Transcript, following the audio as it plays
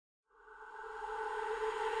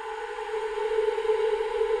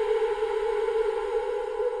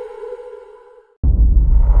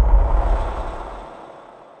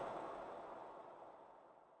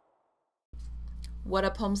What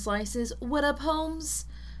up, home slices? What up, homes?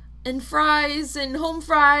 And fries and home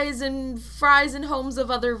fries and fries and homes of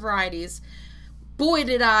other varieties. Boy,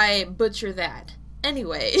 did I butcher that.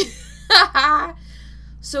 Anyway,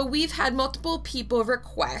 so we've had multiple people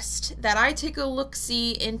request that I take a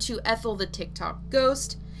look-see into Ethel the TikTok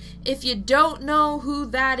ghost. If you don't know who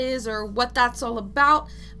that is or what that's all about,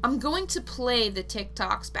 I'm going to play the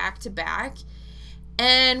TikToks back to back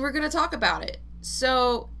and we're going to talk about it.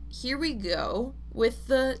 So here we go with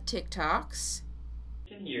the TikToks.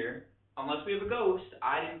 In here, unless we have a ghost,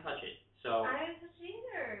 I didn't touch it. So I didn't touch it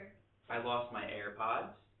either. I lost my AirPods.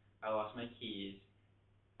 I lost my keys.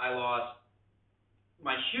 I lost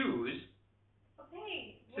my shoes.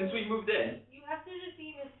 Okay. Since we moved in. You have to just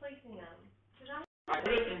be misplacing them. I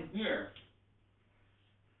put it in here.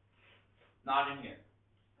 Not in here.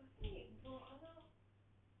 Okay. Well, I don't.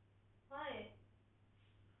 What?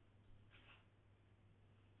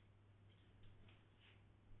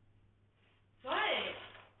 What?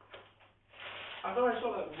 I thought I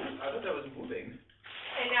saw that. I thought that was moving.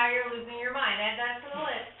 And now you're losing your mind. Add that to the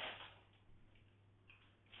list.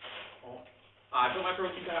 Well, I put my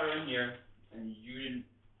protein powder in here, and you didn't.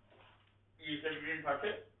 You said you didn't touch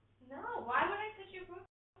it? No. Why would I touch your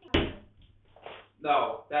protein?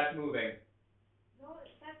 No, that's moving. No,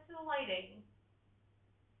 that's still lighting.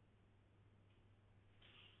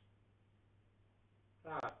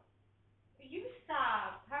 Stop. You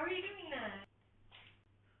stop. How are you doing that?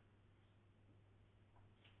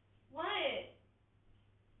 What?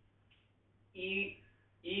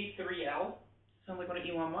 E3L? Sounds like one of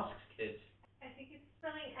Elon Musk's kids. I think it's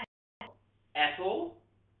spelling Ethel?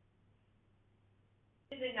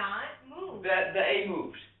 Is it not? Move. The A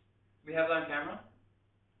moved. We have that on camera?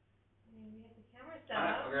 We have the camera set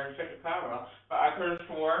Alright, up. we're gonna check the power off. But I could have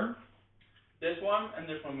sworn this one and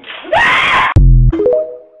this one moved.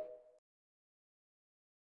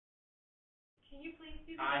 Can you please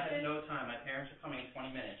do the I have dishes? no time. My parents are coming in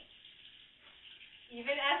 20 minutes.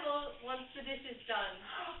 Even Ethel wants the dishes done.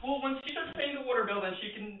 Well, when she starts paying the water bill, then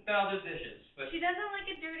she can do the dishes. But She doesn't like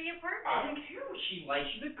a dirty apartment. I don't care what she likes.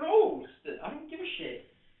 She's a ghost. I don't give a shit.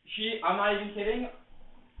 I'm not even kidding.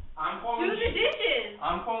 I'm calling Do the dishes.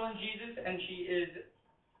 I'm calling Jesus, and she is.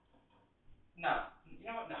 No. You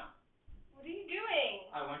know what? No. What are you doing?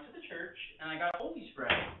 I went to the church, and I got holy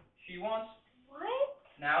spray. She wants. What?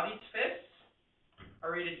 Now these fists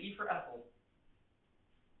are rated E for Ethel.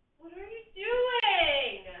 What are you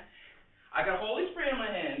doing? I got holy spray on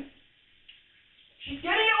my hands. She's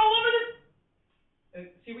getting it all over the. And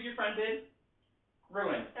see what your friend did?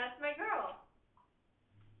 Ruined. That's my girl.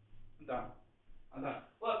 I'm done. I'm done.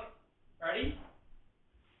 Look. Ready?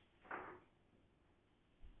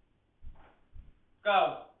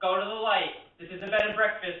 Go. Go to the light. This is a bed and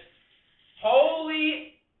breakfast.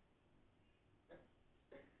 Holy.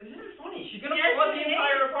 This isn't funny. She's gonna flood the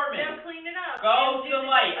entire apartment. Now clean it up. Go to the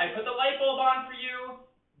light. I put the light bulb on for you.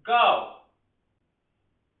 Go.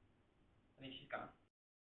 I think she's gone.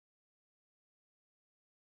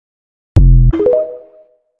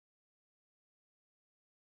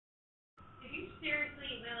 Did you seriously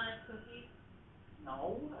eat my last cookie?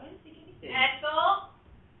 No, I didn't think anything. Ethel,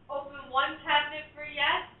 open one cabinet for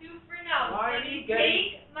yes, two for no. Why are Did you you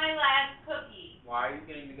getting- take my last cookie? Why are you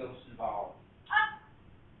getting the ghosts involved?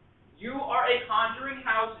 You are a Conjuring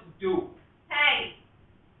House dupe. Hey.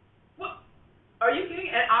 What? Are you kidding?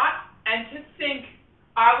 And to think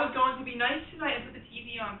I was going to be nice tonight and put the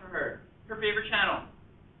TV on for her favorite channel.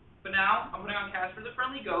 But now I'm putting on Casper the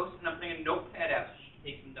Friendly Ghost, and I'm putting a notepad out so she can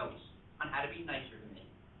take some notes on how to be nicer to me.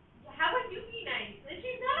 How would you be nice? And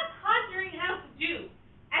she's not a Conjuring House dude.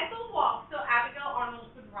 Ethel walked so Abigail Arnold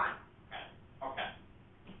could run. Okay.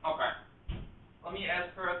 Let me ask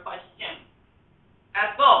her a question.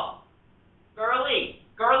 Ethel, girly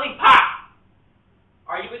pop.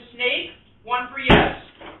 Are you a snake? One for yes.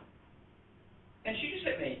 And she just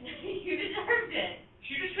hit me. You deserved it.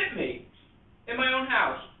 She just hit me in my own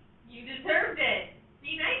house. You deserved it.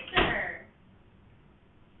 Be nice to her.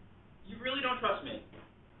 You really don't trust me.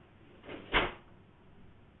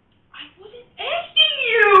 I wasn't asking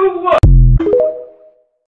you!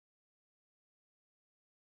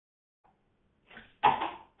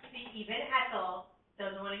 See, even Ethel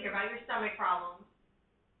doesn't want to hear about your stomach problems.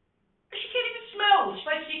 She can't even smell.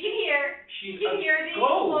 But she can hear. She's She can a hear the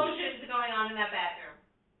ghost. explosions going on in that bathroom.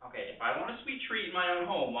 Okay, if I want a sweet treat in my own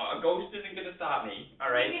home, a ghost isn't going to stop me,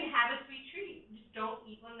 alright? You can have a sweet treat. Just don't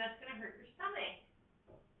eat one that's going to hurt your stomach.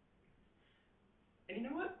 And you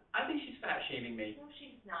know what? I think she's fat shaming me. No,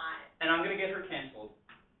 she's not. And I'm going to get her canceled.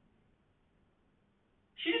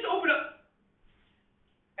 She just opened up.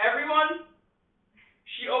 Everyone,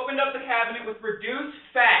 she opened up the cabinet with reduced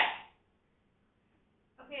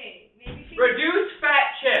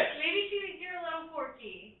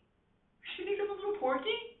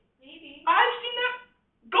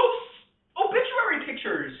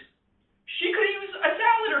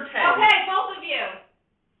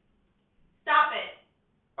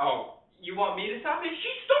You want me to stop it?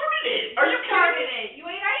 She started it! Are you Started kidding? it. You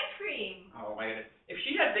ate ice cream. Oh my goodness. If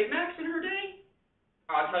she had Big Macs in her day,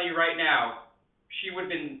 I'll tell you right now, she would have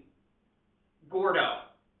been Gordo.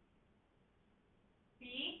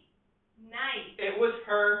 Be nice. It was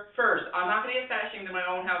her first. I'm not going to get fat shamed in my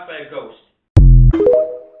own house by a ghost.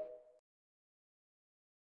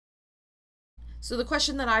 So the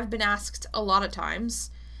question that I've been asked a lot of times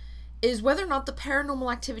is whether or not the paranormal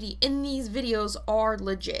activity in these videos are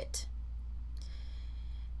legit.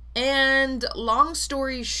 And long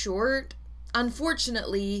story short,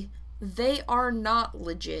 unfortunately, they are not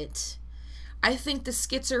legit. I think the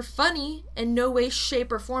skits are funny. In no way,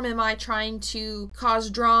 shape, or form am I trying to cause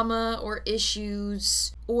drama or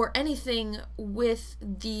issues or anything with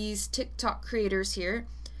these TikTok creators here.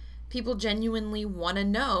 People genuinely want to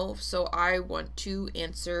know, so I want to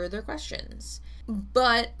answer their questions.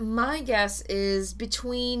 But my guess is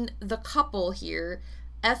between the couple here,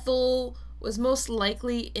 Ethel was most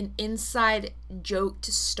likely an inside joke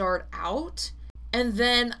to start out. And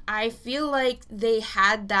then I feel like they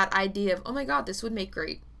had that idea of, oh my god, this would make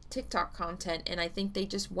great TikTok content. And I think they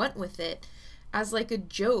just went with it as like a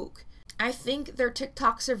joke. I think their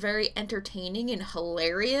TikToks are very entertaining and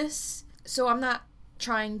hilarious. So I'm not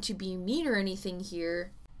trying to be mean or anything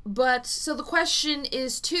here. But so the question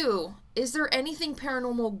is too, is there anything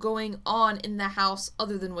paranormal going on in the house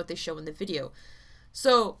other than what they show in the video?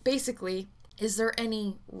 So basically, is there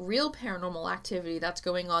any real paranormal activity that's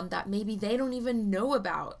going on that maybe they don't even know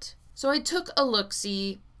about? So I took a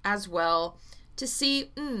look-see as well to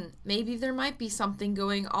see, maybe there might be something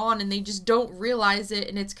going on and they just don't realize it,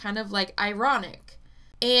 and it's kind of like ironic.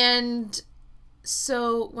 And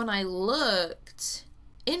so when I looked,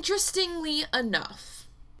 interestingly enough,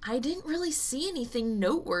 I didn't really see anything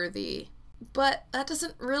noteworthy. But that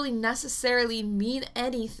doesn't really necessarily mean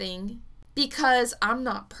anything, because I'm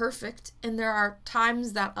not perfect and there are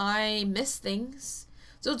times that I miss things.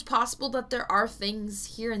 So it's possible that there are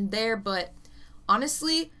things here and there, but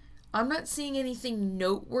honestly, I'm not seeing anything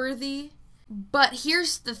noteworthy. But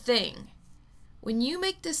here's the thing. When you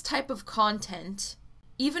make this type of content,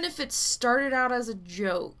 even if it started out as a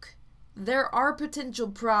joke, there are potential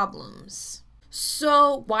problems.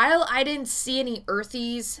 So while I didn't see any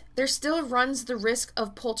earthies, there still runs the risk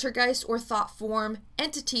of poltergeist or thought form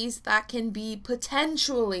entities that can be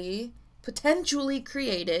potentially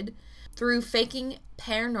created through faking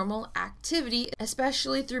paranormal activity,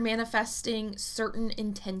 especially through manifesting certain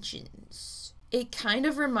intentions. It kind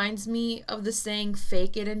of reminds me of the saying,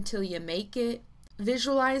 fake it until you make it.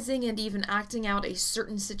 Visualizing and even acting out a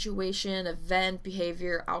certain situation, event,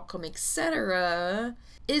 behavior, outcome, etc.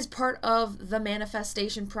 is part of the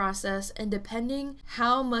manifestation process, and depending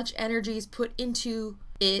how much energy is put into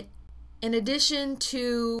it, in addition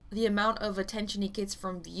to the amount of attention it gets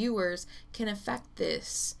from viewers, can affect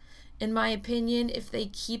this. In my opinion, if they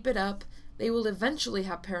keep it up, they will eventually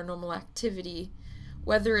have paranormal activity,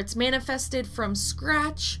 whether it's manifested from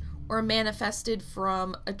scratch or manifested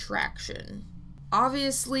from attraction.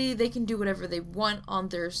 Obviously, they can do whatever they want on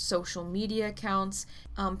their social media accounts.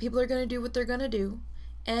 People are going to do what they're going to do.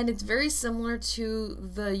 And it's very similar to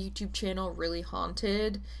the YouTube channel Really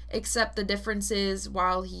Haunted, except the difference is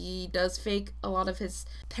while he does fake a lot of his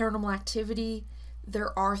paranormal activity,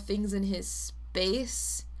 there are things in his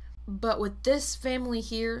space. But with this family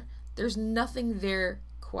here, there's nothing there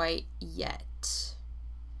quite yet.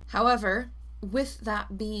 However, with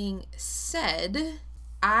that being said,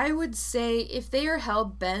 I would say if they are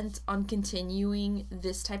hell-bent on continuing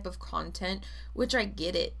this type of content, which I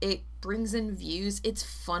get it brings in views, it's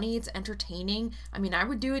funny, it's entertaining. I mean, I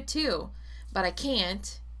would do it too, but I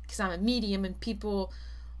can't because I'm a medium and people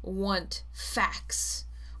want facts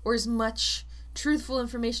or as much truthful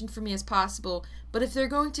information from me as possible. But if they're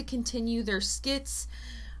going to continue their skits,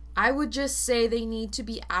 I would just say they need to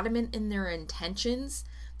be adamant in their intentions,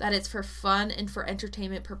 that it's for fun and for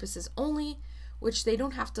entertainment purposes only, which they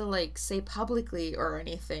don't have to like say publicly or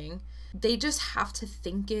anything. They just have to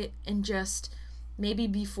think it, and just maybe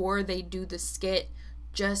before they do the skit,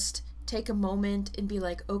 just take a moment and be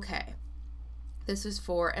like, okay, this is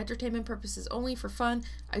for entertainment purposes only, for fun.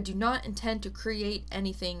 I do not intend to create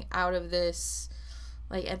anything out of this,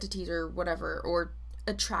 like entities or whatever, or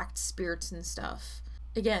attract spirits and stuff.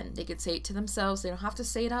 Again, they could say it to themselves. They don't have to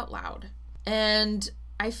say it out loud. And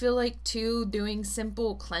I feel like too, doing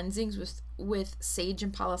simple cleansings with sage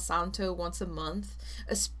and Palo Santo once a month,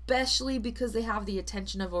 especially because they have the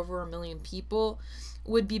attention of over 1 million people,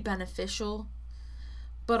 would be beneficial.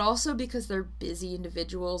 But also because they're busy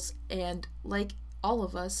individuals, and like all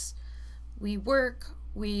of us, we work,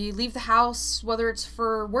 we leave the house, whether it's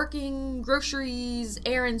for working, groceries,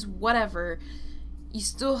 errands, whatever, you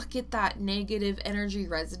still get that negative energy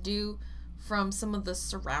residue from some of the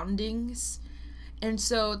surroundings. And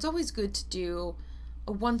so it's always good to do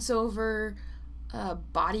a once-over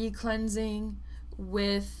body cleansing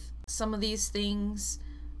with some of these things.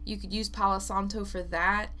 You could use Palo Santo for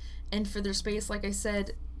that. And for their space, like I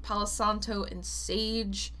said, Palo Santo and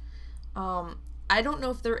sage. I don't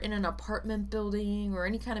know if they're in an apartment building or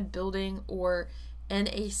any kind of building or in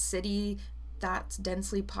a city that's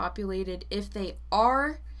densely populated. If they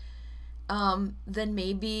are, then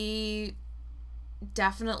maybe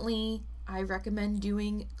definitely I recommend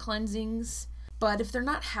doing cleansings. But if they're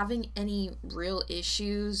not having any real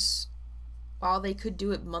issues, while they could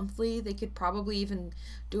do it monthly, they could probably even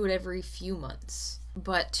do it every few months.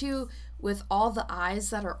 But too, with all the eyes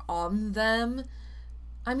that are on them,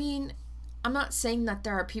 I mean, I'm not saying that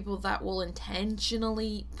there are people that will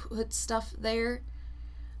intentionally put stuff there,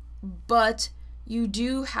 but you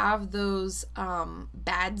do have those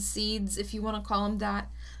bad seeds, if you want to call them that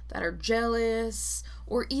are jealous,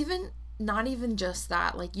 or even not even just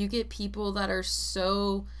that. Like, you get people that are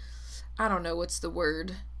so, I don't know what's the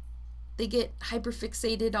word, they get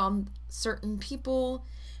hyperfixated on certain people,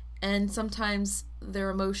 and sometimes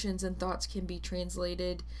their emotions and thoughts can be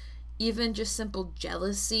translated. Even just simple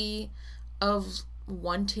jealousy of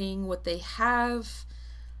wanting what they have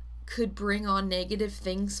could bring on negative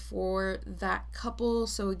things for that couple.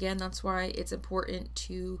 So again, that's why it's important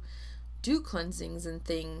to do cleansings and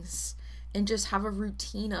things and just have a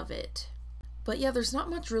routine of it. But yeah, there's not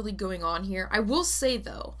much really going on here. I will say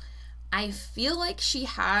though, I feel like she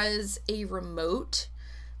has a remote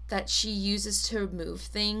that she uses to move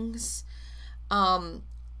things.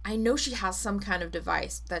 I know she has some kind of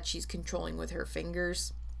device that she's controlling with her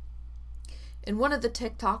fingers. In one of the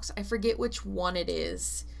TikToks, I forget which one it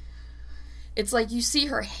is, it's like you see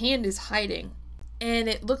her hand is hiding and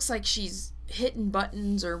it looks like she's hitting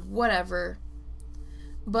buttons or whatever.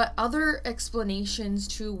 But other explanations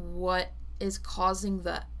to what is causing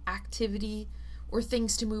the activity or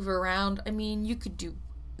things to move around, I mean, you could do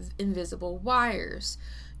invisible wires,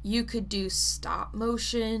 you could do stop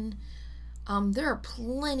motion. There are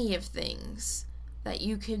plenty of things that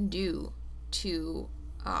you can do to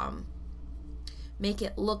make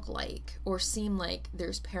it look like or seem like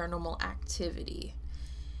there's paranormal activity.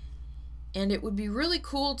 And it would be really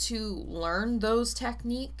cool to learn those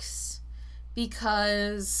techniques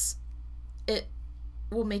because it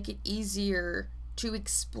will make it easier to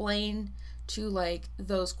explain to like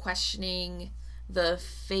those questioning the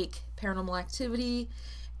fake paranormal activity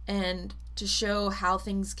and to show how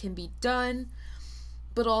things can be done.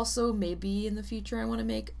 But also maybe in the future I want to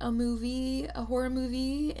make a movie, a horror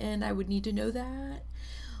movie, and I would need to know that.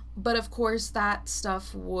 But of course that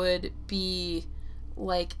stuff would be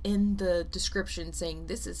like in the description saying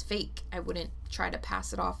this is fake. I wouldn't try to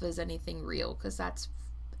pass it off as anything real because that's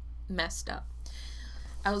messed up.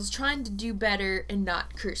 I was trying to do better and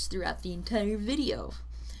not curse throughout the entire video,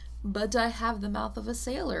 but I have the mouth of a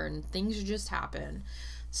sailor and things just happen.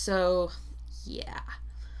 So yeah.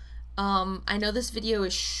 I know this video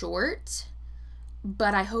is short,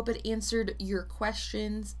 but I hope it answered your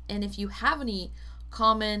questions. And if you have any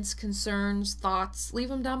comments, concerns, thoughts, leave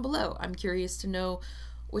them down below. I'm curious to know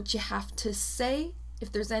what you have to say.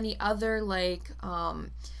 If there's any other like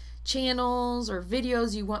channels or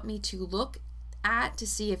videos you want me to look at to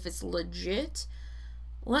see if it's legit,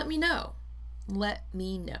 let me know. Let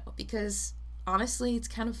me know, because honestly it's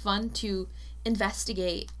kind of fun to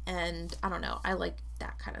investigate, and I don't know, I like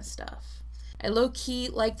that kind of stuff. I low-key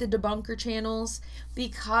like the debunker channels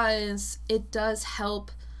because it does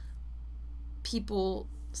help people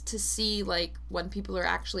to see like when people are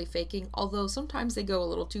actually faking, although sometimes they go a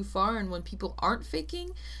little too far, and when people aren't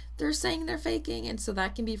faking they're saying they're faking, and so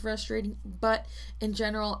that can be frustrating. But in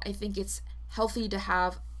general I think it's healthy to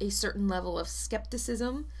have a certain level of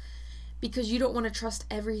skepticism because you don't want to trust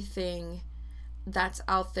everything that's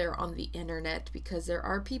out there on the internet, because there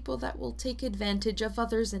are people that will take advantage of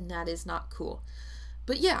others, and that is not cool.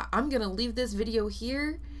 But yeah, I'm gonna leave this video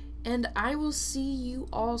here, and I will see you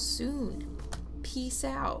all soon. Peace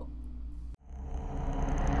out.